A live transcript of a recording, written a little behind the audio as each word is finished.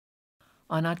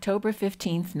On October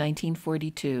 15,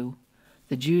 1942,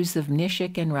 the Jews of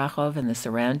Mniszek and Rachow and the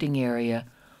surrounding area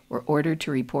were ordered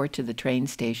to report to the train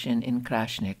station in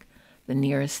Krasnik, the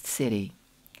nearest city.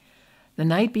 The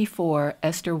night before,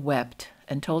 Esther wept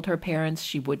and told her parents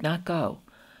she would not go,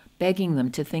 begging them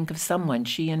to think of someone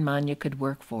she and Mania could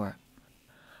work for.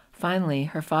 Finally,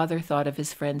 her father thought of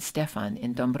his friend Stefan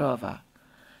in Dombrowa.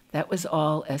 That was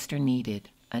all Esther needed,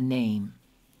 a name.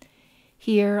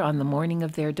 Here, on the morning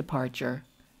of their departure,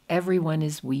 everyone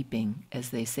is weeping as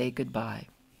they say goodbye.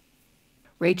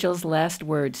 Rachel's last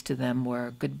words to them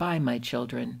were, "Goodbye, my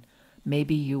children.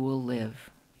 Maybe you will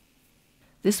live."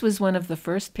 This was one of the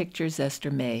first pictures Esther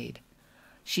made.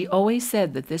 She always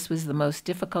said that this was the most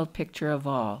difficult picture of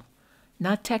all,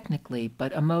 not technically,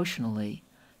 but emotionally,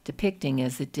 depicting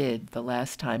as it did the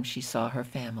last time she saw her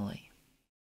family.